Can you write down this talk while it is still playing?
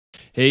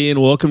Hey,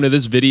 and welcome to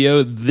this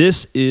video.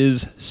 This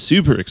is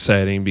super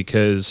exciting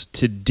because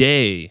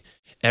today,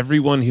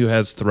 everyone who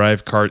has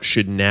ThriveCart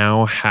should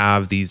now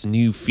have these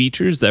new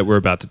features that we're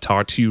about to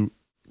talk to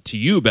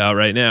you about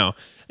right now.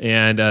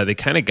 And they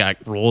kind of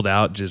got rolled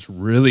out just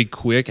really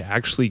quick,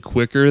 actually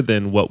quicker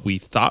than what we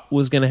thought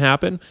was going to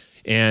happen.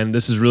 And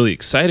this is really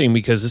exciting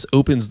because this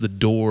opens the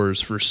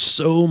doors for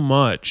so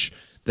much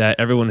that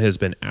everyone has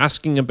been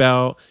asking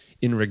about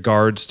in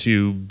regards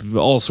to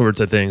all sorts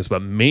of things,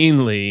 but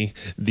mainly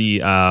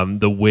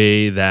the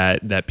way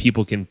that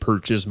people can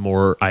purchase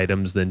more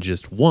items than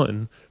just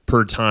one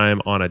per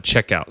time on a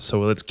checkout. So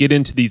let's get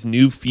into these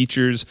new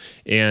features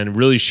and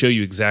really show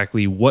you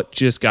exactly what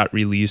just got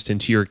released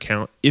into your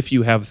account if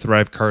you have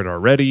ThriveCart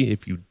already.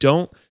 If you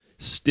don't,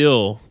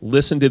 still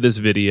listen to this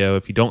video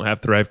if you don't have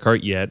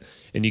ThriveCart yet,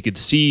 and you could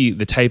see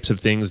the types of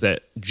things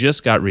that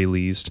just got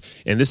released.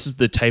 And this is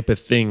the type of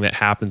thing that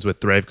happens with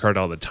ThriveCart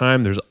all the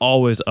time. There's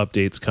always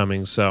updates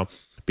coming. So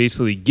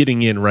basically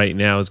getting in right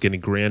now is going to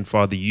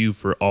grandfather you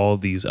for all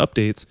these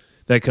updates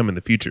that come in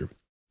the future.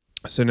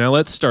 So now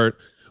let's start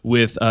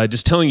with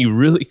just telling you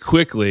really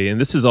quickly, and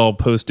this is all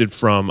posted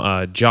from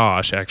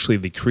Josh, actually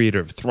the creator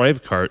of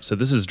ThriveCart. So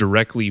this is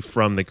directly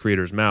from the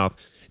creator's mouth,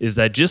 is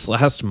that just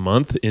last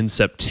month in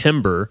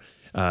September,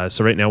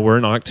 so right now we're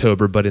in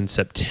October, but in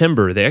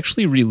September, they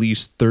actually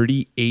released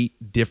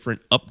 38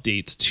 different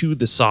updates to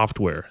the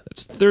software.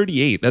 That's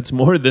 38. That's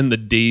more than the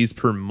days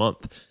per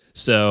month.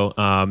 So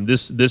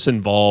this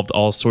involved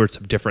all sorts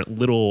of different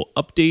little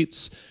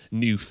updates,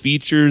 new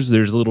features.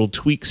 There's little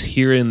tweaks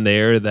here and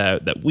there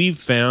that we've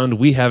found.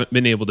 We haven't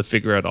been able to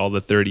figure out all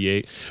the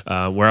 38.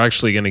 We're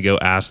actually going to go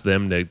ask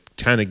them to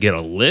kind of get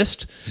a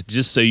list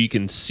just so you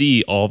can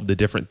see all of the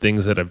different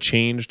things that have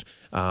changed.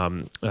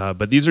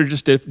 But these are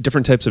just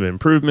different types of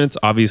improvements.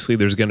 Obviously,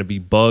 there's going to be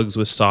bugs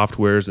with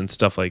softwares and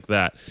stuff like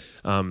that.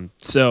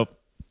 So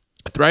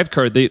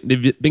ThriveCart,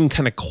 they've been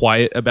kind of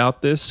quiet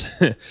about this,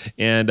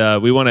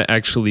 and we want to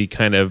actually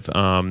kind of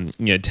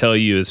tell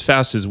you as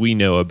fast as we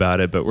know about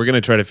it, but we're going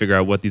to try to figure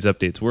out what these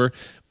updates were.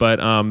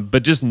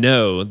 But just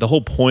know the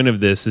whole point of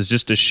this is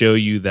just to show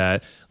you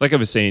that, like I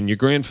was saying, you're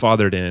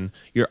grandfathered in.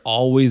 You're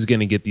always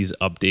going to get these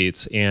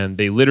updates, and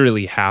they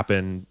literally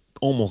happen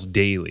almost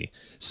daily.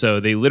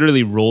 So they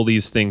literally roll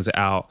these things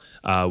out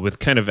with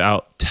kind of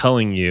out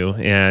telling you,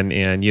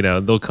 and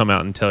they'll come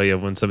out and tell you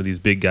when some of these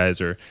big guys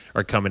are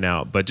coming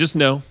out. But just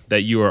know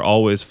that you are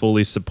always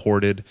fully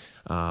supported,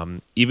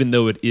 even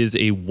though it is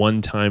a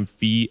one-time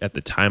fee at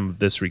the time of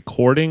this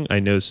recording. I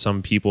know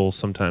some people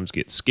sometimes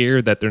get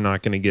scared that they're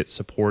not going to get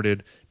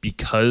supported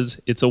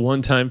because it's a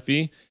one-time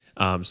fee.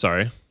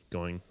 Sorry,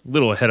 going a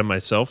little ahead of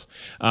myself.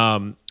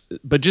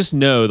 But just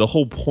know the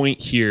whole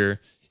point here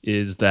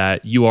is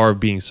that you are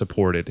being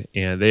supported,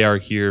 and they are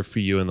here for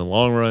you in the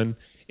long run.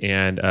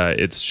 And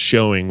it's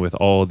showing with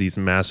all these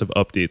massive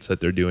updates that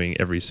they're doing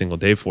every single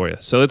day for you.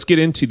 So let's get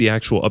into the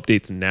actual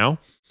updates now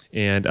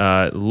and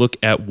look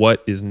at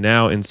what is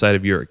now inside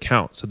of your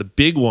account. So the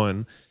big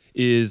one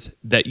is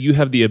that you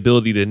have the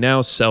ability to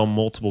now sell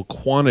multiple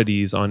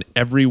quantities on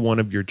every one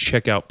of your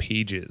checkout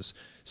pages.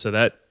 So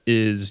that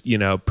is,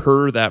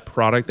 per that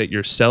product that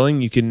you're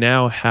selling, you can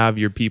now have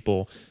your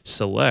people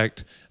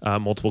select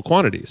multiple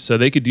quantities. So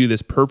they could do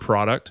this per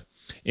product,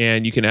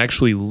 and you can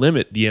actually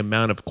limit the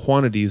amount of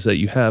quantities that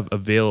you have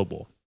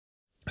available.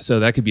 So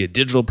that could be a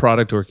digital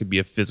product or it could be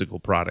a physical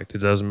product. It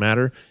doesn't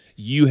matter.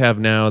 You have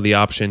now the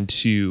option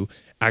to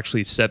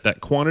actually set that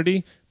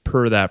quantity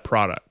per that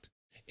product.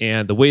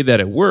 And the way that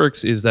it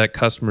works is that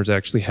customers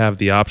actually have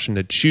the option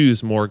to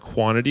choose more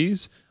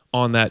quantities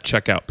on that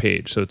checkout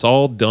page. So it's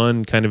all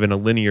done kind of in a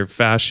linear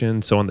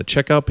fashion. So on the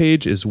checkout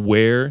page is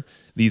where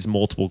these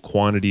multiple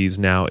quantities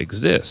now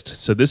exist.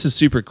 So this is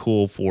super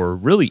cool for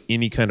really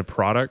any kind of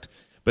product.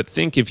 But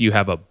think if you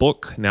have a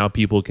book, now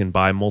people can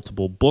buy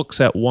multiple books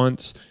at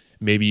once.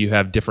 Maybe you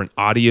have different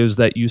audios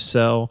that you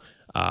sell,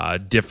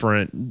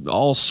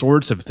 all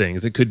sorts of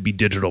things. It could be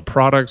digital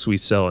products. We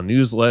sell a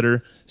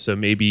newsletter. So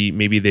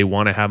maybe they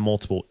want to have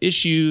multiple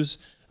issues,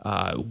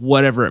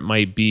 whatever it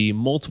might be,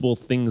 multiple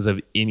things of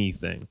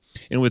anything.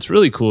 And what's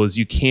really cool is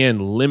you can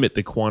limit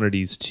the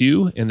quantities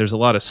too, and there's a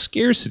lot of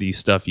scarcity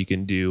stuff you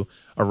can do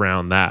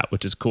around that,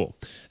 which is cool.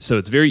 So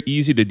it's very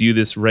easy to do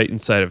this right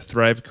inside of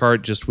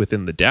ThriveCart, just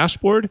within the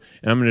dashboard,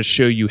 and I'm going to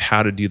show you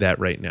how to do that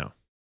right now.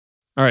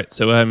 All right,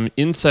 so I'm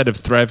inside of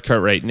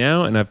ThriveCart right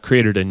now, and I've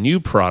created a new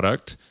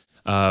product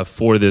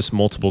for this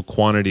multiple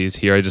quantities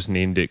here. I just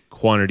named it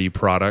Quantity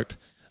Product.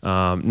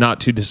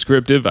 Not too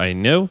descriptive, I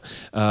know,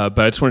 but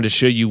I just wanted to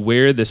show you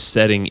where the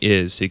setting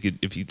is. So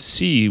if you'd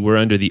see, we're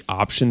under the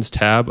Options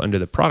tab, under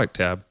the Product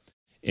tab,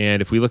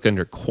 and if we look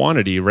under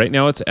Quantity, right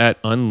now it's at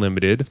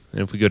Unlimited,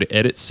 and if we go to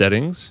Edit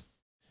Settings,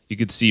 you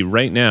can see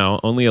right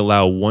now only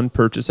allow one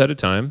purchase at a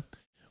time.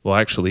 Well,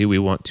 actually, we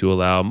want to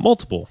allow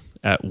multiple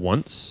at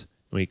once.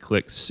 We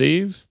click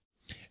Save,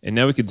 and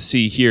now we can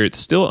see here it's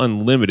still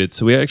unlimited,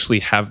 so we actually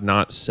have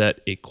not set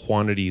a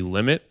quantity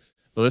limit.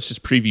 But let's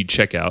just preview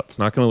checkout. It's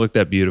not going to look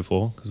that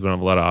beautiful because we don't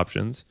have a lot of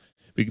options.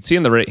 But you can see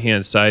on the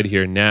right-hand side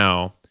here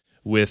now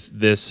with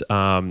this,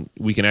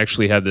 we can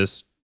actually have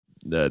this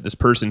this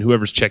person,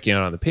 whoever's checking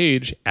out on the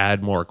page,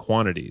 add more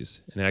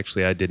quantities. And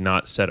actually, I did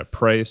not set a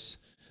price,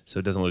 so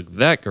it doesn't look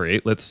that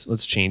great.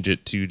 Let's change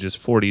it to just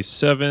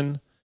 47.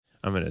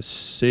 I'm going to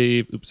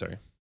save. Oops, sorry.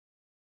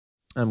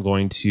 I'm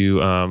going to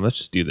let's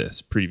just do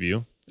this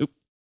preview. Oops,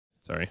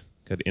 sorry.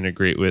 Got to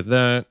integrate with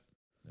that.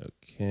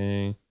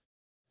 Okay.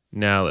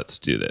 Now let's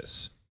do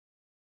this.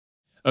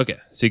 Okay,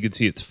 so you can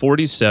see it's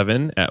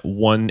 47 at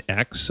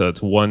 1x, so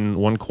it's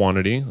one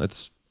quantity.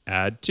 Let's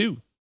add 2,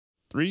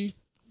 3.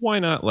 Why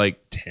not like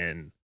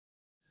 10?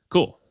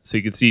 Cool. So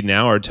you can see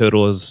now our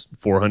total is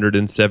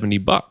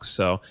 $470.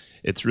 So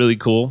it's really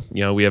cool.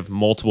 You know, we have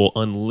multiple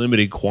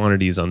unlimited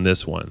quantities on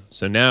this one.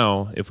 So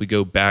now if we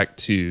go back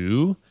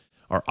to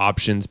our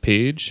options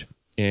page,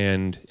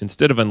 and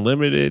instead of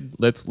unlimited,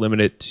 let's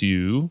limit it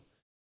to,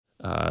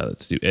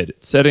 let's do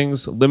edit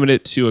settings, limit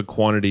it to a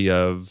quantity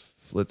of,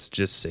 let's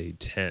just say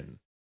 10.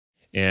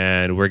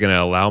 And we're going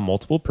to allow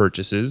multiple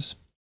purchases.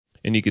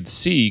 And you can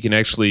see, you can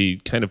actually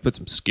kind of put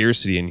some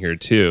scarcity in here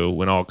too.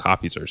 When all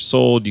copies are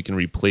sold, you can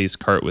replace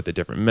cart with a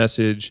different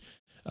message,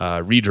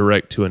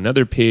 redirect to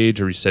another page,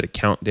 or reset a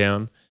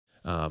countdown,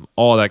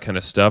 all that kind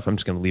of stuff. I'm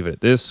just going to leave it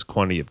at this,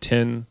 quantity of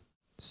 10,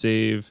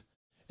 save,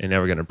 and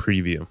now we're going to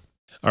preview.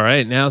 All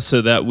right, now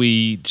so that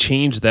we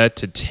changed that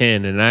to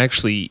 10, and I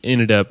actually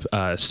ended up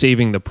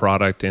saving the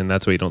product, and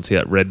that's why you don't see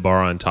that red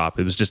bar on top.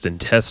 It was just in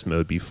test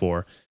mode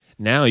before.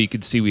 Now you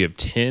can see we have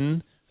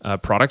 10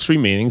 products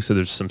remaining, so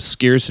there's some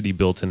scarcity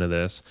built into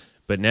this.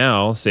 But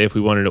now, say if we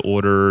wanted to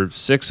order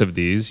 6 of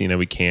these, you know,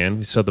 we can.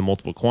 We still have the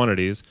multiple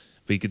quantities.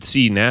 But you can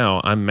see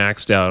now I'm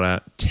maxed out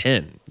at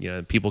 10. You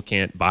know, people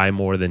can't buy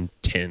more than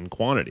 10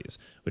 quantities,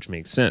 which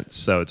makes sense.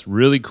 So it's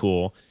really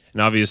cool.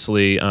 And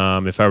obviously,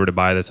 if I were to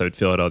buy this, I would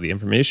fill out all the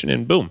information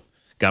and boom,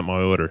 got my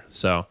order.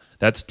 So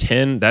that's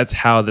 10. That's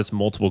how this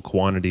multiple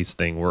quantities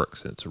thing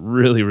works. It's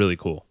really, really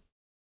cool.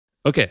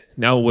 Okay,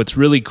 now what's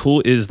really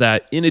cool is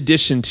that in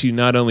addition to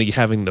not only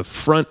having the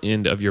front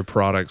end of your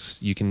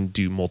products, you can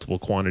do multiple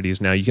quantities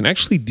now. You can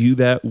actually do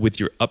that with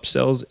your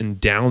upsells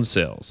and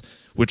downsells,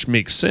 which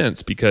makes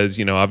sense because,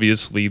 you know,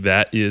 obviously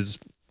that is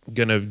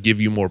going to give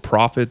you more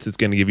profits. It's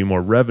going to give you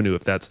more revenue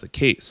if that's the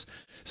case.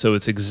 So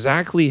it's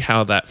exactly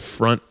how that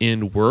front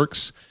end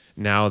works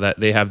now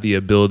that they have the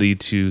ability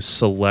to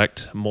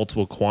select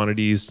multiple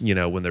quantities, you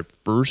know, when they're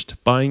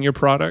first buying your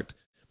product.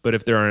 But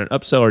if they're on an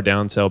upsell or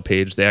downsell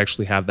page, they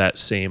actually have that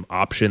same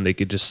option. They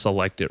could just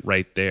select it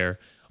right there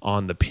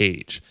on the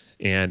page.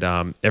 And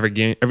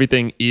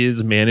everything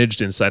is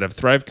managed inside of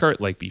ThriveCart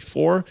like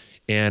before.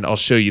 And I'll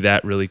show you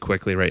that really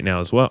quickly right now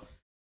as well.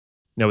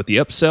 Now with the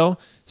upsell,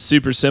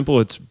 super simple.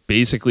 It's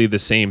basically the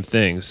same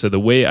thing. So the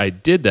way I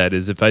did that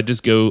is if I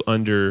just go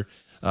under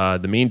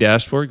the main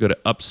dashboard, go to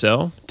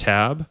Upsell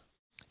tab.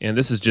 And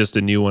this is just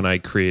a new one I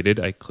created.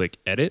 I click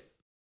Edit.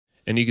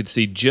 And you can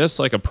see just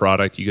like a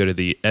product, you go to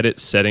the edit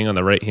setting on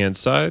the right-hand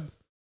side,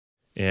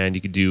 and you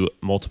could do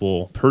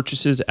multiple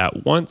purchases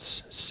at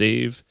once,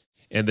 save,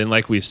 and then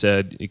like we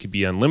said, it could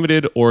be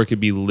unlimited or it could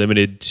be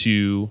limited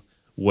to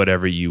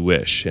whatever you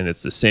wish. And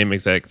it's the same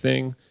exact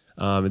thing.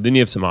 And then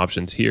you have some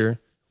options here.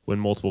 When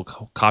multiple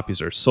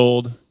copies are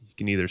sold, you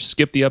can either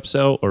skip the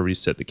upsell or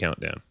reset the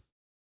countdown.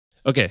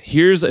 Okay,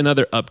 here's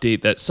another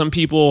update that some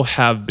people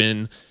have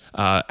been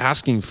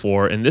asking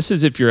for, and this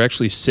is if you're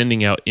actually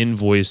sending out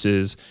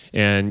invoices,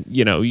 and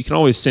you know you can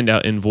always send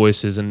out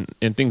invoices and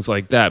things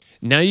like that.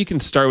 Now you can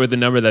start with a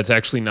number that's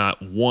actually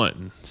not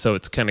 1, so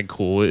it's kind of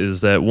cool.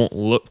 Is that it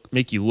won't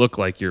make you look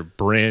like you're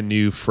brand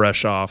new,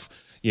 fresh off,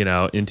 you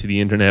know, into the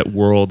internet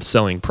world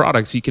selling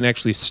products. You can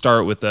actually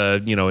start with a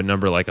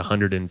number like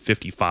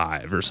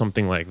 155 or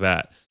something like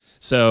that.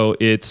 So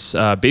it's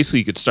basically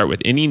you could start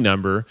with any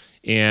number,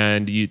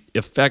 and it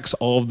affects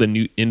all of the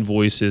new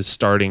invoices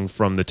starting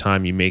from the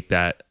time you make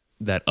that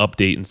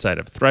update inside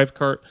of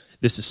ThriveCart.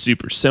 This is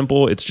super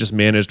simple. It's just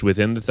managed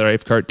within the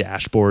ThriveCart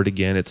dashboard.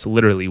 Again, it's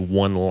literally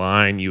one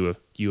line you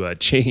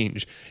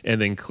change and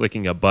then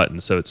clicking a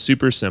button. So it's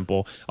super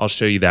simple. I'll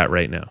show you that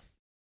right now.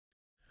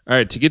 All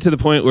right, to get to the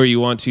point where you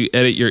want to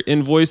edit your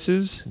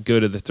invoices, go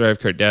to the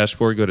ThriveCart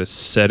dashboard, go to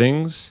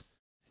Settings,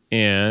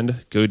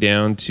 and go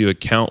down to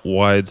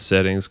account-wide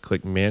settings,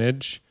 click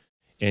Manage,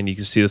 and you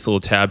can see this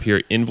little tab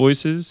here,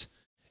 Invoices,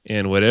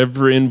 and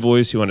whatever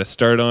invoice you want to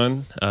start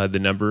on, the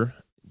number,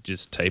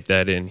 just type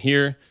that in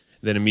here,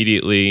 then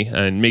immediately,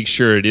 and make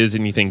sure it is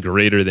anything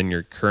greater than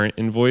your current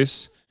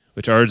invoice,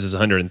 which ours is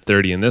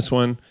 130 in this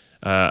one.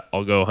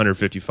 I'll go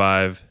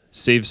 155,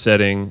 save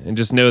setting, and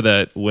just know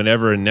that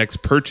whenever a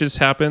next purchase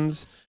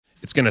happens,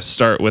 it's going to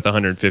start with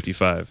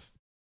 155.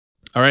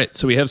 All right,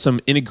 so we have some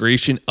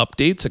integration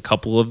updates, a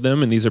couple of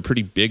them, and these are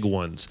pretty big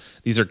ones.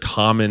 These are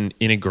common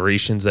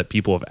integrations that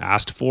people have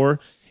asked for,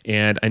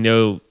 and I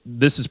know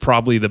this is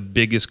probably the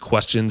biggest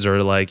questions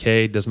are like,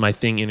 hey, does my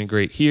thing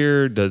integrate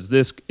here? Is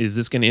this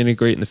going to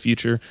integrate in the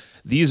future?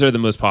 These are the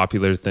most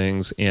popular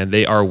things, and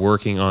they are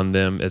working on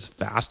them as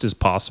fast as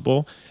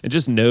possible. And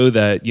just know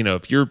that,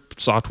 if your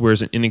software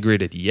isn't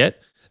integrated yet,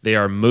 they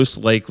are most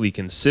likely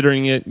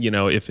considering it.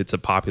 If it's a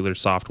popular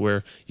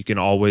software, you can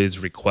always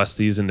request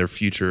these in their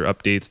future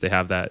updates. They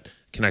have that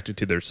connected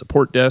to their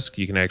support desk.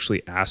 You can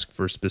actually ask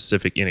for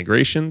specific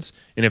integrations.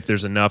 And if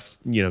there's enough,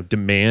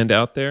 demand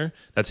out there,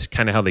 that's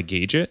kind of how they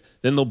gauge it.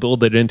 Then they'll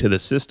build it into the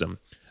system.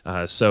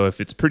 So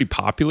if it's pretty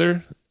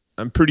popular,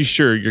 I'm pretty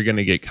sure you're going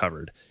to get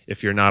covered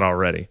if you're not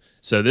already.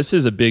 So this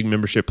is a big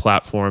membership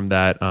platform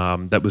that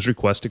that was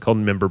requested called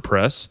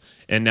MemberPress,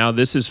 and now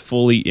this is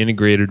fully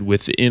integrated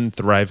within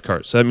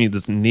ThriveCart. So that means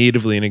it's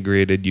natively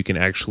integrated. You don't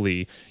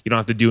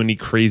have to do any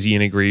crazy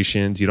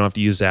integrations. You don't have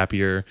to use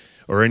Zapier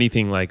or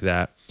anything like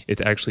that.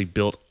 It's actually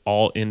built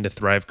all into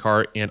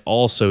ThriveCart and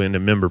also into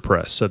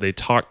MemberPress, so they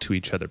talk to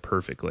each other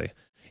perfectly.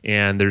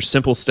 And there's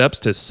simple steps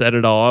to set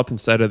it all up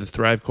inside of the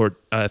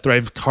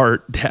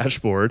ThriveCart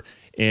dashboard.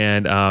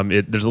 And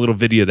there's a little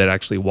video that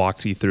actually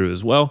walks you through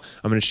as well.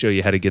 I'm going to show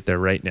you how to get there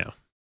right now.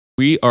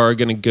 We are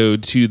going to go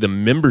to the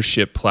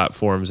membership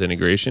platforms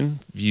integration,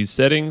 view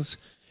settings,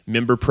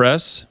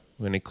 MemberPress.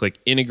 I'm going to click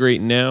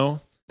integrate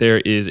now.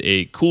 There is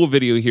a cool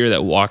video here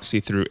that walks you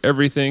through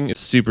everything. It's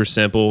super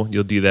simple.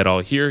 You'll do that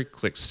all here.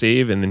 Click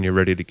save, and then you're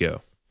ready to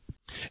go.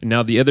 And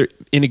now the other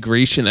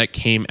integration that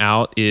came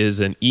out is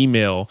an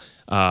email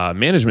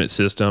management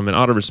system, an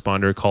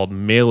autoresponder called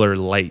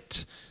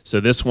MailerLite. So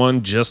this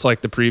one, just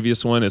like the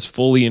previous one, is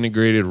fully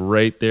integrated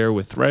right there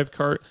with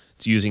ThriveCart.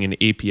 It's using an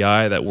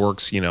API that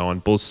works, on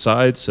both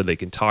sides, so they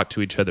can talk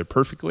to each other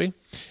perfectly.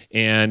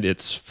 And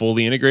it's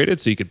fully integrated,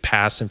 so you could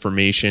pass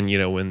information,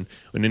 when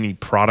any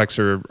products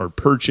are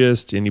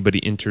purchased,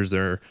 anybody enters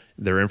their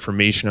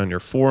information on your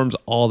forms,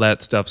 all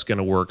that stuff's going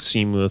to work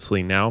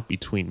seamlessly now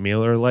between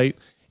MailerLite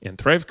and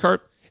ThriveCart.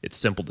 It's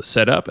simple to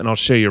set up, and I'll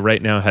show you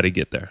right now how to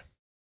get there.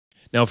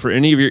 Now, for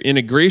any of your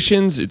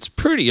integrations, it's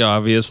pretty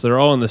obvious. They're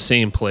all in the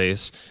same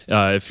place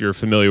if you're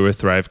familiar with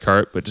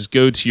ThriveCart, but just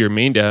go to your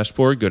main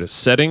dashboard, go to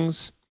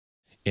Settings,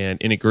 and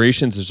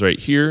Integrations is right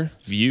here,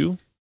 View.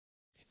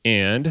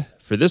 And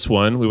for this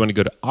one, we want to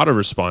go to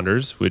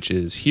Autoresponders, which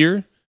is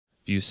here,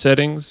 View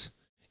Settings.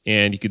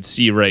 And you can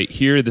see right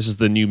here, this is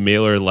the new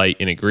MailerLite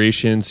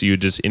integration, so you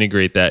would just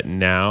integrate that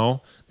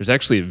now. There's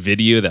actually a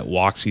video that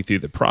walks you through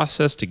the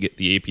process to get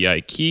the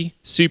API key,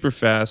 super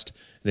fast.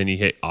 Then you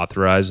hit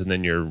authorize, and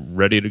then you're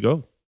ready to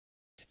go.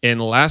 And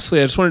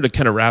lastly, I just wanted to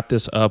kind of wrap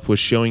this up with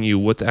showing you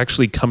what's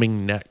actually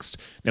coming next.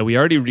 Now, we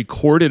already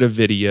recorded a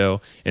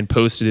video and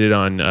posted it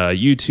on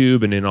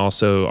YouTube and then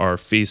also our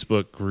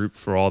Facebook group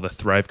for all the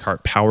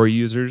ThriveCart power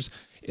users.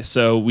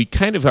 So we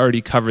kind of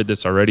already covered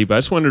this already, but I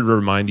just wanted to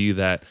remind you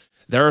that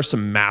there are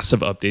some massive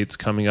updates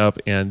coming up,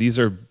 and these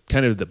are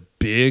kind of the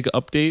big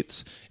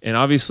updates. And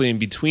obviously, in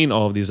between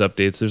all of these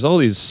updates, there's all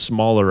these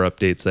smaller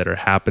updates that are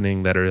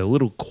happening that are a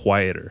little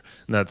quieter.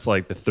 And that's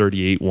like the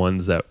 38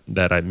 ones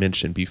that I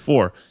mentioned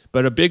before.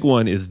 But a big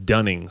one is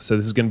dunning. So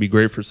this is going to be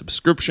great for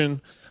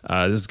subscription.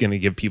 This is going to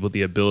give people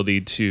the ability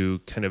to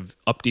kind of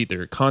update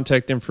their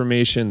contact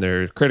information,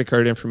 their credit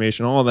card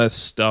information, all that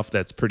stuff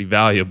that's pretty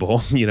valuable,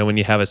 when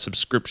you have a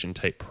subscription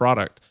type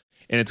product.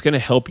 And it's going to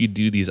help you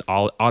do these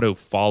auto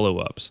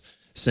follow-ups,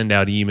 send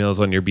out emails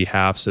on your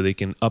behalf so they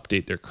can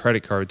update their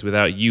credit cards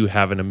without you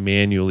having to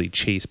manually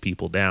chase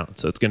people down.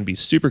 So it's going to be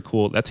super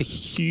cool. That's a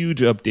huge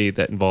update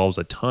that involves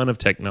a ton of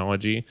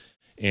technology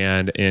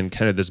and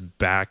kind of this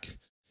back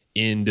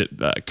end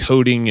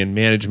coding and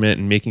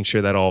management and making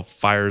sure that all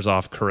fires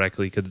off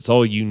correctly, because it's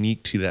all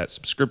unique to that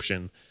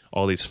subscription,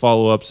 all these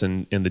follow-ups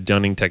and the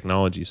dunning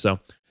technology. So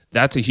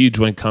that's a huge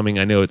one coming.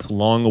 I know it's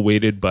long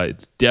awaited, but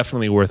it's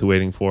definitely worth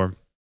waiting for.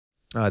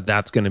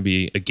 That's going to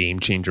be a game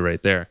changer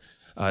right there.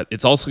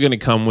 It's also going to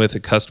come with a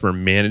customer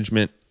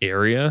management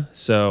area.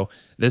 So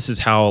this is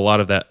how a lot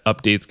of that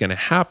update's going to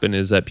happen,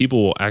 is that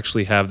people will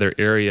actually have their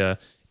area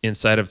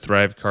inside of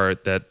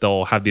ThriveCart that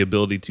they'll have the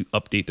ability to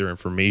update their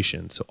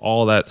information. So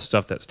all that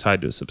stuff that's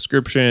tied to a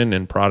subscription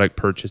and product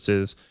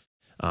purchases,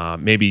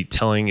 maybe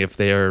telling if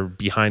they are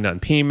behind on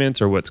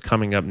payments or what's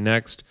coming up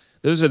next.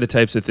 Those are the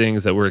types of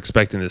things that we're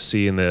expecting to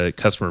see in the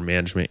customer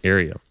management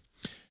area.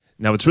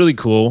 Now, it's really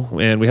cool,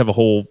 and we have a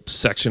whole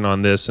section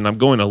on this, and I'm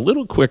going a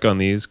little quick on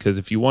these because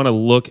if you want to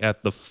look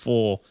at the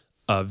full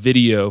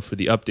video for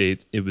the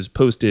updates, it was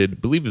posted, I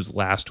believe it was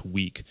last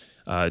week,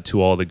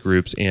 to all the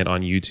groups and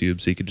on YouTube,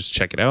 so you could just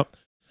check it out.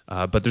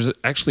 But there's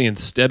actually,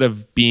 instead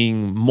of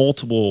being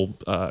multiple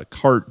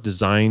cart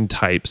design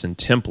types and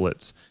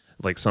templates,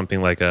 like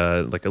something like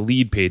a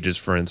lead pages,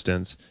 for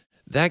instance,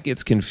 that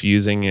gets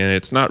confusing, and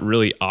it's not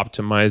really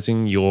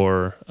optimizing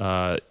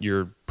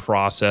your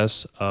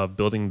process of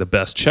building the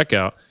best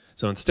checkout.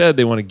 So instead,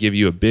 they want to give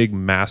you a big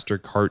master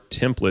cart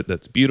template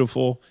that's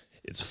beautiful.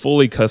 It's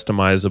fully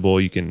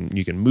customizable.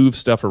 You can move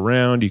stuff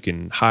around. You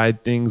can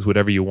hide things,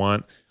 whatever you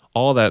want.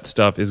 All that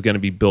stuff is going to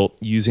be built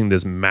using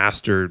this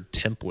master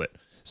template.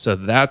 So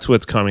that's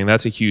what's coming.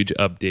 That's a huge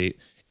update,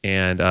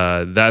 and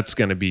that's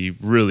going to be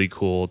really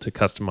cool to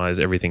customize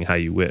everything how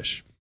you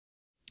wish.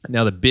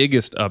 Now, the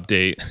biggest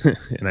update,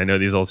 and I know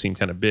these all seem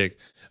kind of big,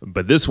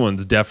 but this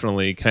one's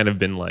definitely kind of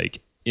been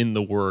like in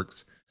the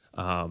works,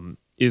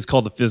 is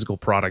called the physical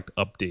product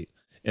update.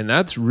 And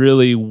that's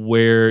really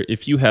where,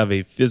 if you have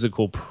a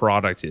physical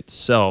product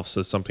itself,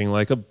 so something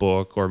like a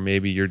book, or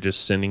maybe you're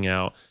just sending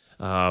out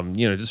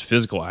just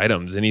physical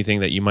items, anything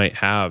that you might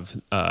have,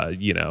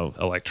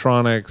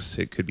 electronics,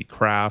 it could be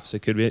crafts, it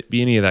could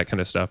be any of that kind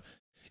of stuff.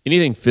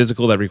 Anything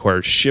physical that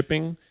requires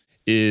shipping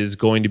is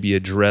going to be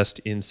addressed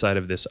inside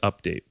of this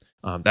update.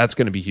 That's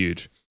going to be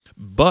huge.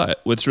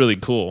 But what's really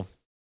cool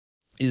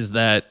is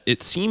that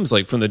it seems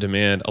like from the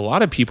demand, a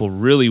lot of people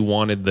really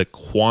wanted the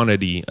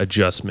quantity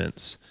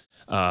adjustments.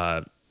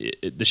 The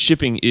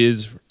shipping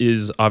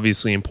is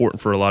obviously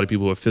important for a lot of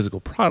people with physical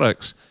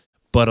products,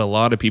 but a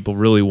lot of people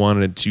really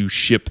wanted to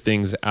ship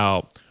things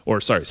out,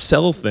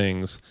 sell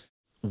things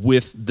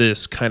with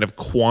this kind of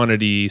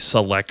quantity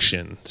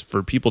selection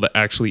for people to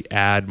actually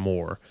add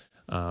more.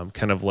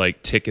 Kind of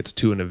like tickets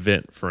to an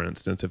event, for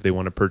instance, if they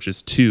want to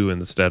purchase 2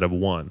 instead of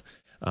 1.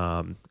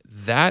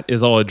 That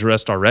is all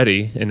addressed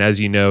already, and as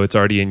you know, it's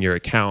already in your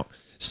account.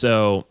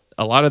 So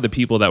a lot of the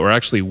people that were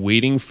actually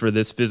waiting for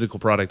this physical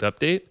product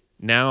update,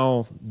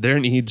 now their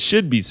needs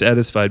should be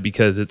satisfied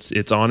because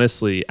it's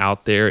honestly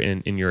out there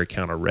in your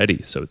account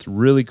already. So it's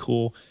really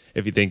cool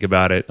if you think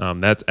about it.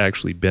 That's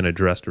actually been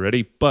addressed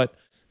already, but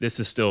this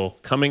is still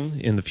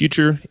coming in the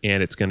future,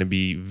 and it's going to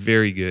be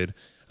very good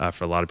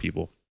for a lot of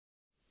people.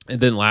 And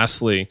then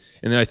lastly,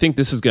 and I think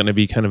this is going to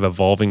be kind of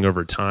evolving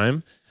over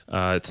time.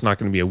 It's not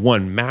going to be a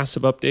one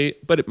massive update,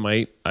 but it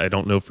might. I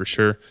don't know for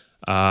sure.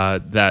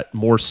 That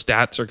more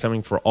stats are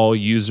coming for all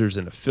users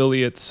and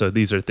affiliates. So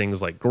these are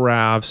things like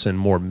graphs and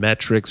more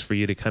metrics for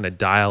you to kind of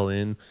dial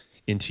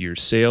into your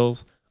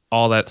sales.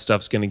 All that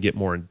stuff's going to get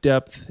more in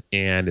depth,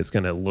 and it's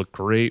going to look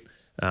great.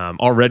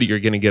 Already you're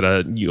going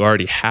to you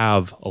already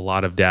have a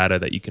lot of data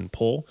that you can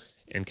pull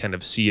and kind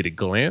of see at a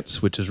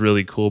glance, which is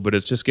really cool, but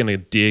it's just going to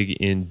dig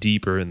in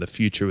deeper in the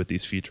future with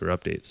these future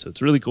updates. So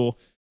it's really cool.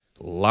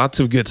 Lots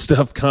of good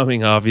stuff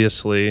coming,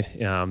 obviously.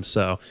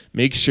 So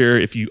make sure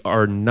if you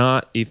are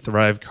not a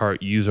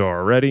ThriveCart user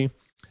already,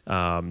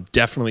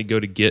 definitely go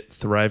to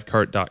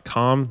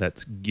getthrivecart.com.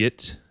 That's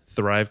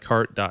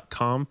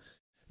getthrivecart.com.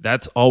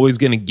 That's always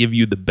going to give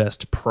you the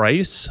best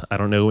price. I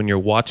don't know when you're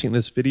watching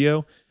this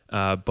video,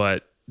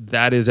 but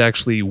that is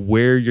actually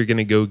where you're going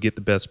to go get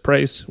the best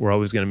price. We're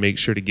always going to make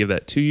sure to give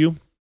that to you.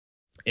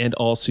 And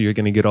also you're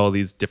going to get all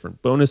these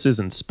different bonuses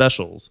and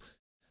specials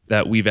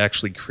that we've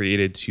actually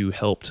created to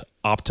help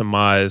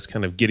optimize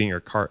kind of getting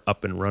your cart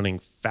up and running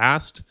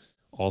fast,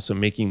 also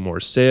making more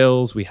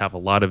sales. We have a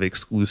lot of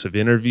exclusive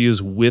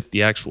interviews with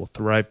the actual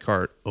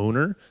ThriveCart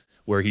owner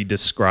where he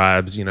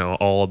describes,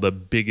 all the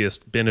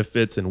biggest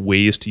benefits and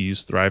ways to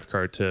use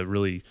ThriveCart to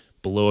really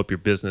blow up your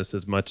business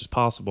as much as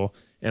possible,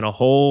 and a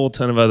whole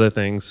ton of other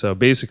things. So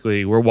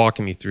basically, we're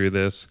walking you through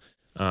this.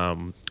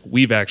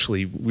 We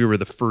were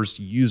the first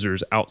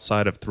users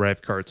outside of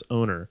ThriveCart's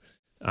owner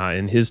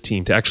and his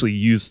team to actually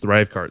use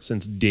ThriveCart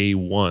since day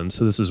one.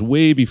 So this is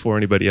way before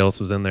anybody else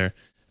was in there.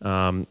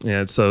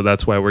 And so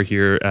that's why we're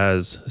here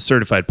as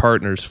certified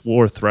partners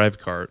for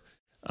ThriveCart,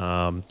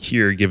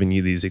 here giving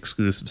you these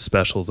exclusive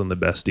specials and the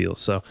best deals.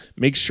 So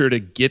make sure to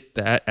get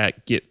that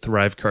at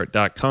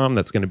getthrivecart.com.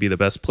 That's going to be the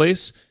best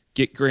place.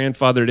 Get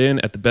grandfathered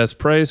in at the best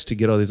price to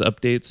get all these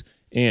updates,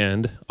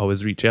 and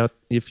always reach out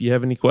if you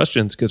have any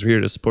questions because we're here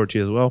to support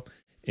you as well.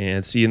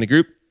 And see you in the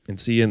group and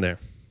see you in there.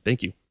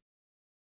 Thank you.